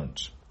tablets and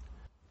phones.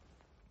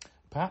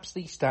 Perhaps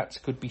these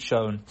stats could be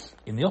shown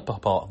in the upper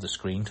part of the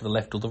screen to the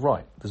left or the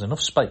right. There's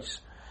enough space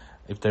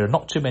if there are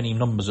not too many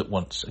numbers at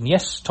once. And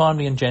yes,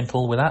 timely and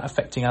gentle without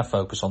affecting our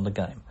focus on the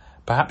game.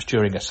 Perhaps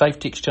during a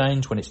safety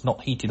exchange when it's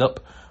not heated up,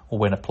 or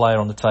when a player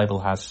on the table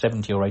has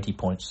 70 or 80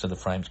 points so the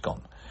frame's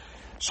gone.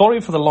 Sorry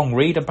for the long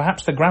read and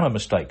perhaps the grammar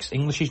mistakes.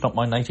 English is not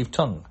my native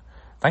tongue.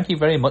 Thank you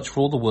very much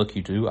for all the work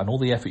you do and all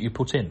the effort you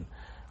put in.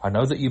 I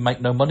know that you make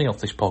no money off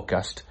this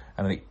podcast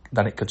and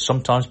that it could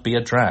sometimes be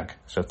a drag.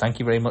 So thank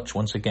you very much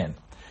once again.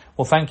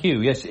 Well, thank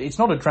you. Yes, it's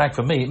not a drag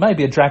for me. It may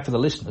be a drag for the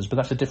listeners, but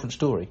that's a different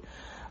story.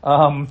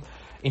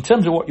 In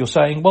terms of what you're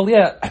saying, well,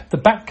 yeah, the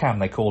back cam,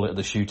 they call it at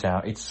the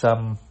shootout.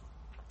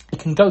 It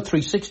can go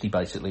 360,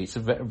 basically. It's a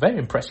very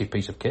impressive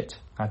piece of kit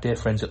our dear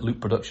friends at Loop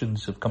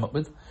Productions have come up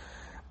with.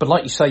 But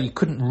like you say, you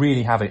couldn't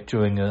really have it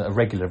during a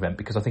regular event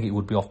because I think it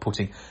would be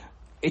off-putting.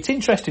 It's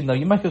interesting, though.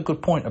 You make a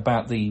good point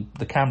about the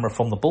camera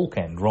from the bulk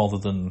end rather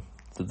than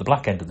the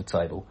black end of the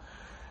table.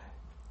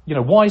 You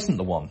know, why isn't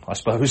the one, I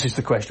suppose, is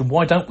the question.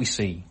 Why don't we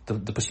see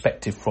the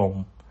perspective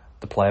from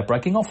the player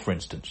breaking off, for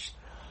instance?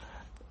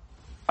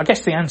 I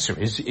guess the answer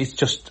is it's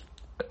just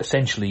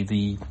essentially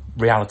the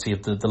reality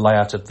of the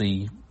layout of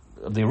the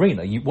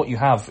arena. What you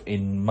have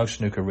in most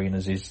snooker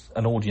arenas is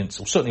an audience,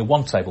 or certainly a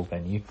one-table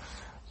venue.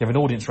 You have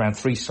an audience around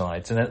three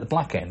sides, and at the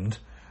black end,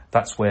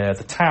 that's where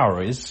the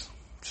tower is.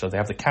 So they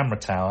have the camera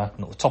tower,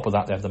 and at the top of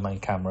that they have the main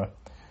camera,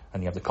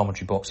 and you have the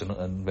commentary box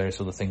and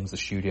various other things, the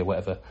studio,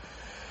 whatever.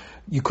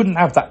 You couldn't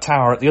have that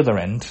tower at the other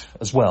end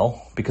as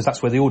well, because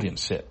that's where the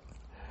audience sit.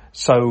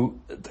 So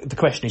the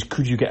question is,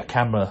 could you get a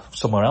camera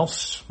somewhere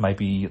else,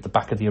 maybe at the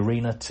back of the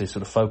arena, to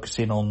sort of focus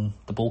in on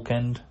the bulk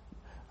end?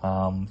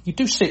 You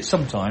do see it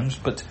sometimes,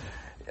 but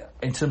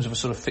in terms of a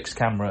sort of fixed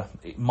camera,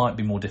 it might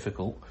be more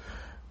difficult.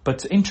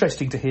 But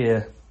interesting to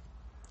hear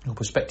your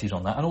perspectives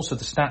on that, and also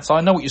the stats.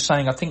 I know what you're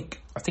saying. I think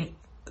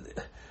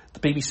the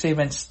BBC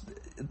events,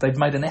 they've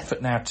made an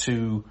effort now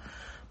to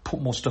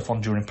put more stuff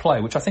on during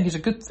play, which I think is a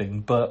good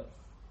thing, but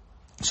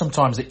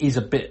sometimes it is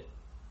a bit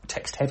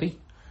text heavy,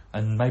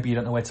 and maybe you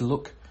don't know where to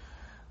look.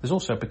 There's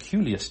also a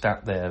peculiar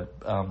stat there,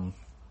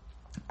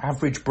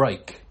 average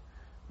break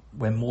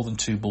when more than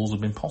 2 balls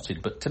have been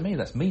potted, but to me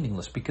that's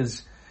meaningless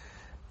because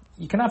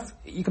you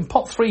can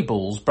pot 3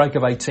 balls, break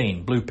of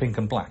 18, blue, pink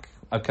and black.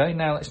 Okay,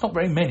 now it's not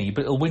very many,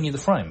 but it'll win you the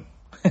frame.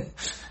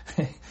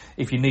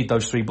 If you need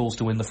those 3 balls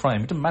to win the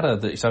frame, it doesn't matter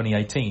that it's only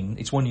 18,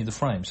 it's won you the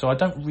frame. So I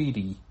don't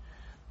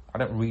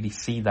really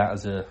see that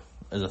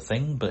as a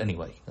thing, but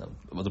anyway,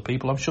 other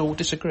people I'm sure will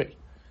disagree.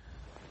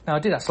 Now I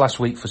did ask last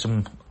week for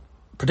some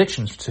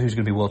predictions to who's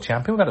going to be world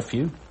champion. We've had a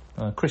few.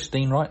 Chris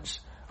Dean writes,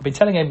 I've been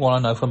telling everyone I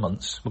know for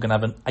months we're going to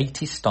have an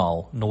 80s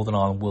style Northern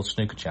Ireland World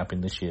Snooker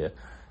Champion this year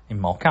in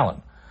Mark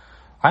Allen.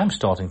 I am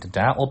starting to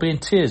doubt. I'll be in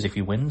tears if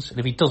he wins, and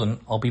if he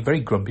doesn't, I'll be very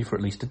grumpy for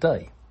at least a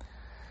day.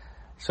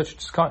 Such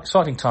an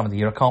exciting time of the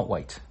year, I can't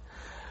wait.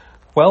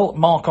 Well,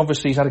 Mark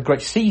obviously has had a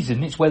great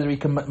season. It's whether he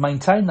can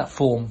maintain that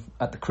form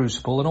at the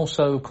Crucible and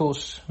also, of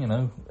course,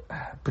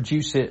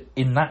 produce it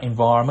in that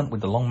environment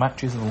with the long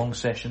matches and the long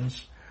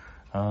sessions.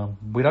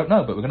 We don't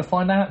know, but we're going to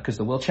find out because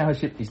the World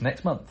Championship is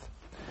next month.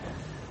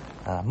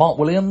 Mark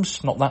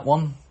Williams, not that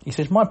one. He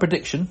says, my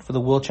prediction for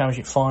the World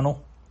Championship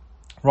final,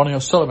 Ronnie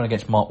O'Sullivan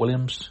against Mark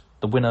Williams,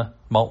 the winner,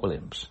 Mark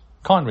Williams.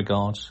 Kind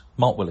regards,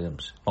 Mark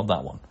Williams, not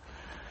that one.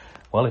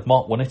 Well, if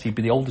Mark won it, he'd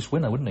be the oldest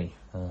winner, wouldn't he?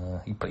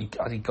 He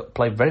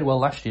played very well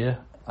last year,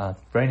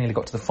 very nearly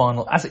got to the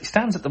final. As it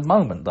stands at the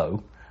moment,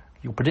 though,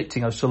 you're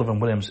predicting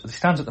O'Sullivan-Williams, as it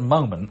stands at the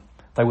moment,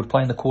 they would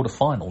play in the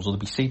quarterfinals, or they'd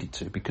be seeded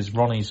to, because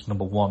Ronnie's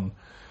number 1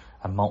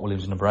 and Mark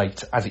Williams is number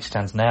 8, as it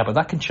stands now, but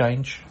that can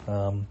change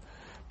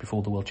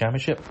before the World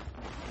Championship.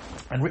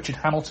 And Richard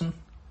Hamilton,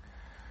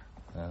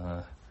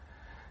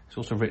 he's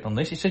also written on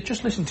this, he said,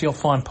 just listen to your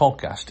fine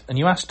podcast, and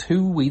you asked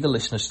who we, the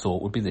listeners,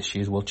 thought would be this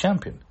year's World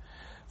Champion.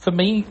 For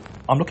me,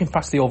 I'm looking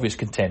past the obvious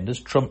contenders,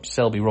 Trump,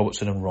 Selby,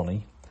 Robertson and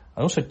Ronnie.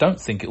 I also don't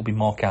think it'll be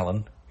Mark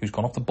Allen, who's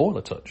gone off the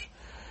boiler touch.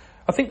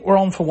 I think we're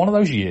on for one of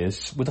those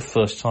years with a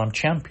first-time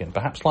champion,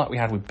 perhaps like we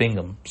had with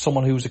Bingham,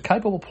 someone who was a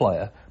capable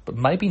player, but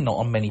maybe not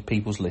on many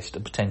people's list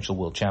of potential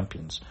world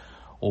champions.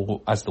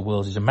 Or, as the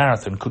world is a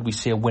marathon, could we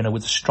see a winner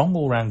with a strong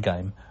all-round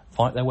game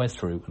fight their way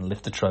through and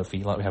lift the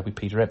trophy like we had with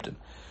Peter Ebdon?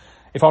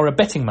 If I were a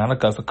betting man, I'd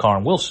go for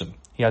Kyren Wilson.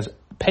 He has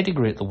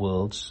pedigree at the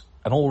Worlds,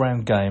 an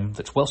all-round game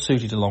that's well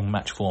suited to long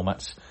match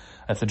formats.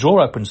 And if the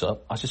draw opens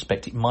up, I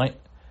suspect it might.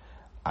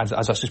 As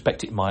I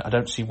suspect it might, I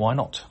don't see why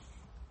not.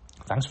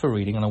 Thanks for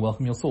reading, and I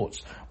welcome your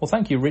thoughts. Well,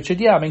 thank you, Richard.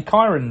 Yeah, I mean,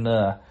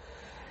 Kyren,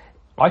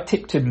 I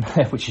tipped him,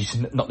 which is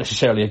not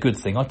necessarily a good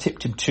thing. I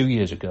tipped him 2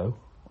 years ago.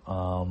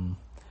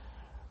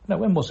 No,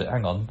 when was it?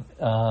 Hang on.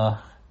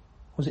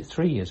 Was it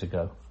 3 years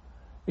ago?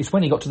 It's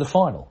when he got to the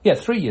final. Yeah,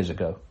 3 years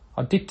ago.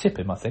 I did tip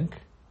him, I think.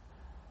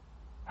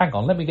 Hang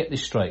on, let me get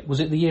this straight. Was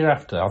it the year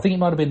after? I think it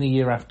might have been the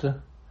year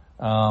after.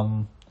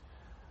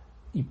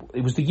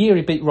 It was the year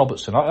he beat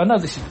Robertson. I know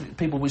this is,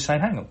 people were saying,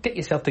 hang on, get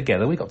yourself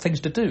together, we've got things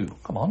to do.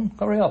 Come on,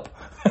 hurry up.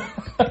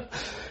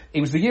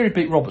 It was the year he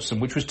beat Robertson,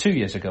 which was 2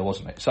 years ago,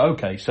 wasn't it? So,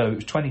 okay, so it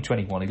was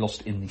 2021. He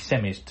lost in the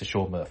semis to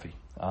Shaun Murphy.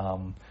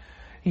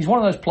 He's one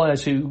of those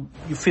players who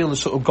you feel has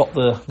sort of got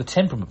the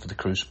temperament for the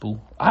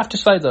Crucible. I have to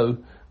say, though,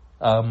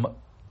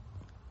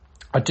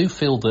 I do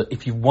feel that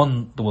if you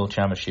won the World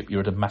Championship,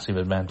 you're at a massive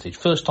advantage.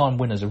 First-time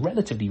winners are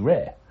relatively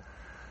rare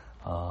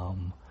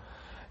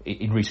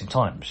in recent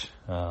times.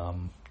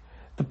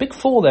 The big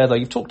four there, though,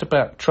 you've talked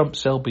about Trump,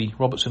 Selby,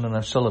 Robertson and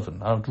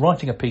O'Sullivan. I'm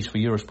writing a piece for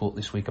Eurosport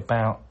this week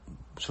about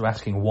sort of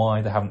asking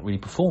why they haven't really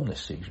performed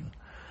this season.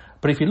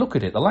 But if you look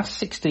at it, the last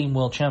 16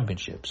 World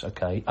Championships,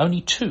 okay,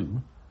 only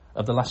 2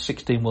 of the last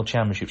 16 World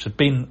Championships have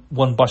been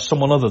won by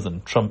someone other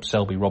than Trump,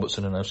 Selby,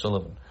 Robertson and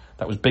O'Sullivan.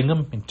 That was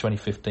Bingham in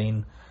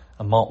 2015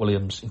 and Mark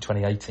Williams in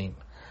 2018.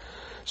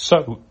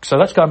 So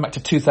that's going back to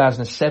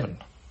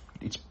 2007.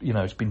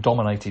 It's been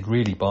dominated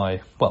really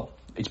by, well,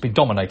 it's been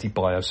dominated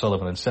by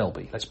O'Sullivan and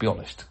Selby, let's be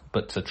honest.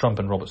 But Trump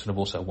and Robertson have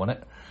also won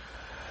it.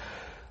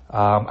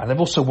 And they've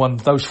also won,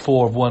 those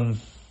four have won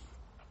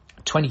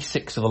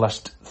 26 of the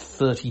last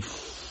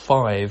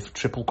 35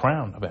 Triple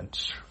Crown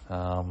events.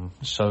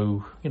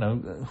 So,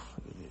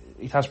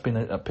 it has been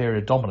a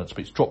period of dominance,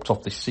 but it's dropped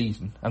off this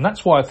season. And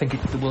that's why I think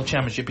the World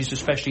Championship is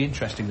especially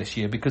interesting this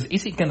year, because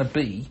is it going to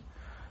be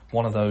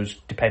one of those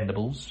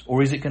dependables,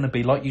 or is it going to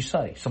be, like you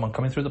say, someone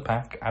coming through the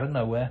pack out of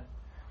nowhere?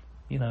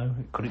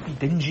 Could it be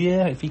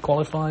Dingier if he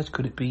qualifies?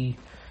 Could it be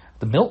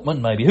the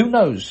Milkman maybe? Who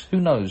knows?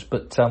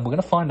 But we're going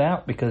to find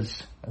out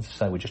because, as I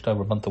say, we're just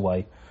over a month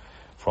away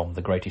from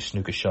the greatest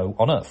snooker show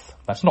on earth.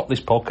 That's not this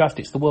podcast,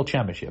 it's the World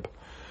Championship.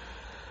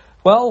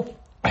 Well,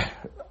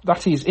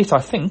 that is it, I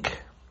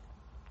think.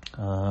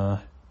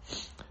 Alpha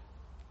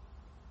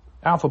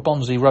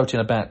Bonzi wrote in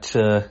about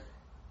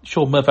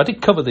Shaun Murphy. I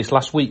did cover this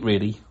last week,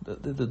 really.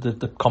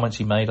 The comments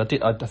he made. I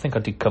think I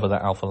did cover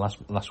that Alpha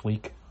last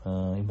week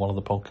in one of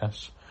the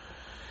podcasts.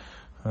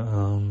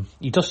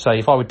 He does say,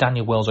 if I were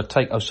Daniel Wells, I'd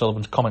take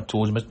O'Sullivan's comment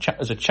towards him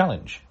as a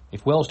challenge.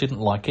 If Wells didn't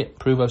like it,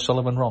 prove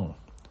O'Sullivan wrong.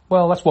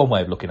 Well, that's one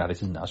way of looking at it,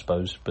 isn't it, I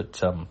suppose?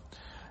 But,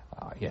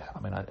 I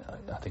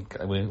think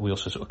we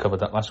also sort of covered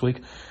that last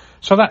week.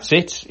 So that's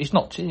it. You're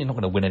not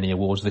going to win any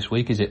awards this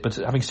week, is it? But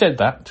having said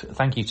that,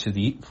 thank you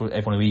for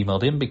everyone who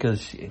emailed in,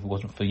 because if it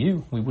wasn't for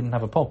you, we wouldn't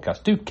have a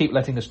podcast. Do keep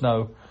letting us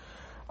know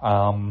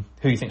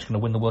who you think is going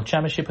to win the World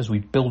Championship as we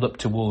build up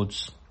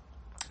towards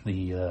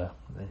the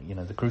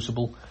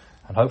Crucible.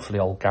 And hopefully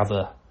I'll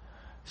gather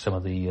some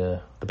of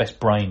the best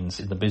brains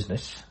in the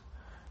business,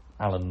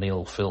 Alan,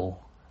 Neil, Phil,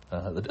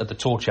 at the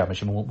Tour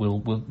Championship, and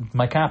we'll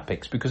make our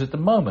picks, because at the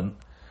moment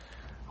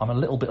I'm a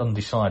little bit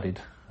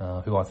undecided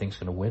who I think is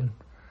going to win.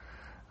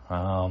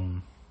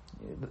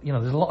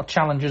 There's a lot of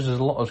challengers, there's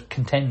a lot of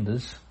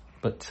contenders,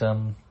 but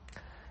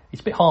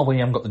it's a bit hard when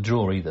you haven't got the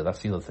draw either.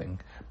 That's the other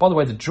thing. By the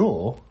way, the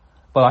draw,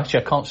 well,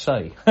 actually I can't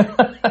say.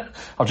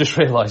 I've just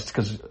realised,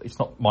 because it's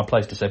not my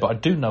place to say, but I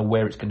do know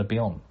where it's going to be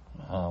on.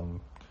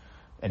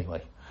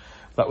 Anyway,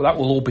 that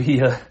will all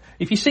be.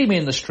 If you see me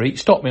in the street,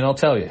 stop me and I'll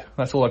tell you.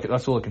 That's all I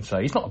can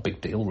say. It's not a big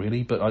deal,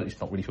 really, but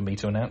it's not really for me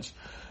to announce.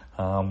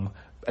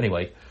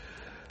 Anyway,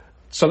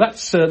 so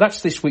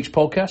that's this week's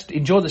podcast.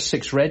 Enjoy the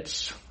Six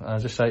Reds.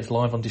 As I say, it's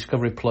live on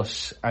Discovery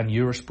Plus and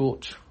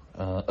Eurosport.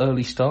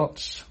 Early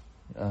starts.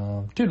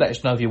 Do let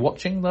us know if you're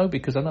watching, though,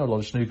 because I know a lot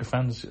of snooker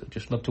fans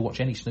just love to watch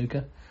any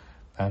snooker.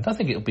 And I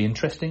think it'll be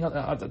interesting.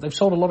 They've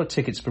sold a lot of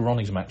tickets for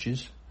Ronnie's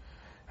matches.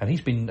 And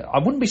I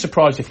wouldn't be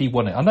surprised if he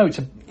won it. I know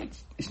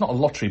it's not a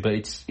lottery, but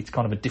it's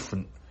kind of a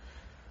different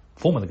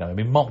form of the game. I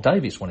mean, Mark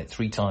Davis won it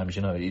 3 times,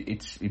 you know.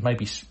 It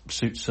maybe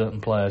suits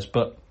certain players,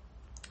 but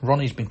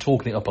Ronnie's been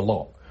talking it up a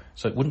lot.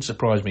 So it wouldn't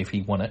surprise me if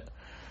he won it.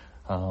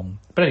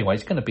 But anyway,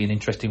 it's going to be an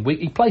interesting week.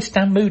 He plays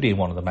Stan Moody in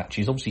one of the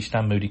matches. Obviously,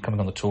 Stan Moody coming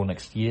on the tour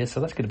next year, so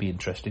that's going to be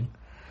interesting.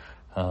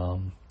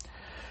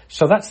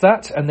 So that's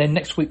that. And then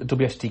next week, the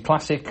WST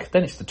Classic.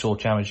 Then it's the Tour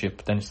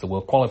Championship. Then it's the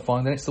World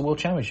Qualifying. Then it's the World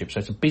Championship. So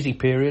it's a busy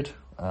period.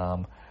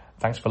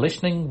 Thanks for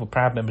listening. We're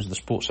proud members of the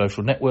Sports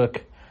Social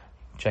Network.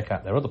 Check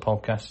out their other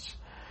podcasts.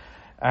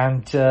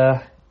 And,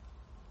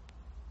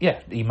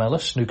 email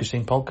us,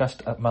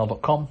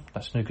 snookerscenepodcast@mail.com.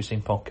 That's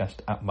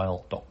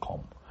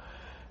snookerscenepodcast@mail.com.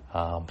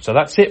 So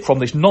that's it from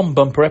this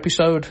non-bumper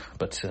episode,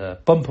 but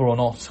bumper or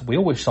not, we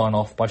always sign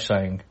off by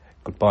saying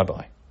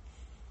goodbye-bye.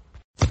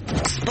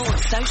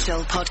 Sports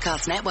Social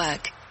Podcast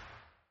Network.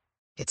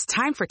 It's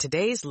time for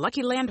today's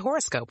Lucky Land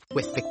horoscope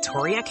with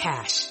Victoria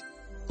Cash.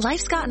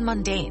 Life's gotten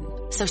mundane,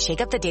 so shake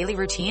up the daily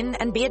routine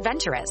and be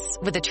adventurous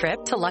with a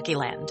trip to Lucky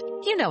Land.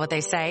 You know what they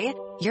say,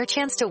 your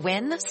chance to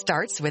win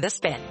starts with a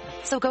spin.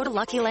 So go to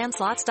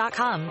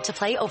LuckyLandSlots.com to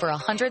play over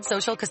 100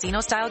 social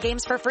casino-style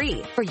games for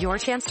free for your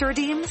chance to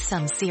redeem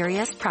some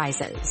serious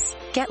prizes.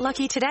 Get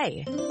lucky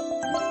today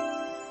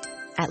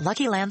at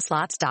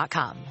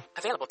LuckyLandSlots.com.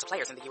 Available to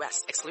players in the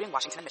U.S., excluding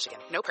Washington and Michigan.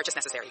 No purchase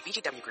necessary.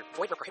 VGW Group.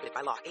 Void where prohibited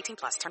by law.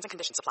 18+. Terms and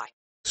conditions apply.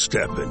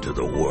 Step into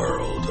the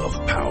world of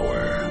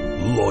power,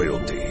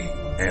 loyalty,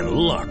 and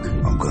luck.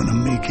 I'm gonna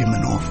make him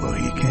an offer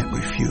he can't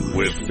refuse.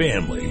 With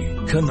family,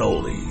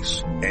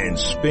 cannolis, and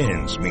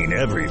spins mean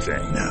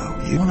everything.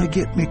 Now, you wanna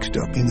get mixed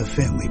up in the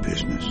family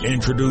business.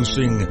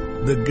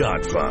 Introducing The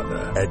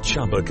Godfather at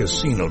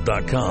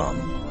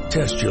ChumbaCasino.com.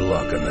 Test your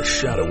luck in the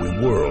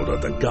shadowy world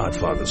of The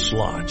Godfather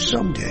slot.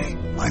 Someday,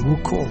 I will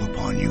call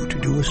upon you to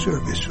do a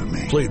service for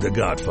me. Play The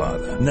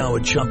Godfather, now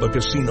at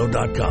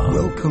ChumbaCasino.com.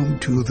 Welcome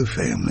to the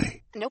family.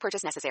 No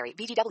purchase necessary.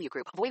 VGW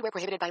Group. Void where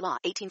prohibited by law.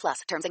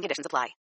 18+. Terms and conditions apply.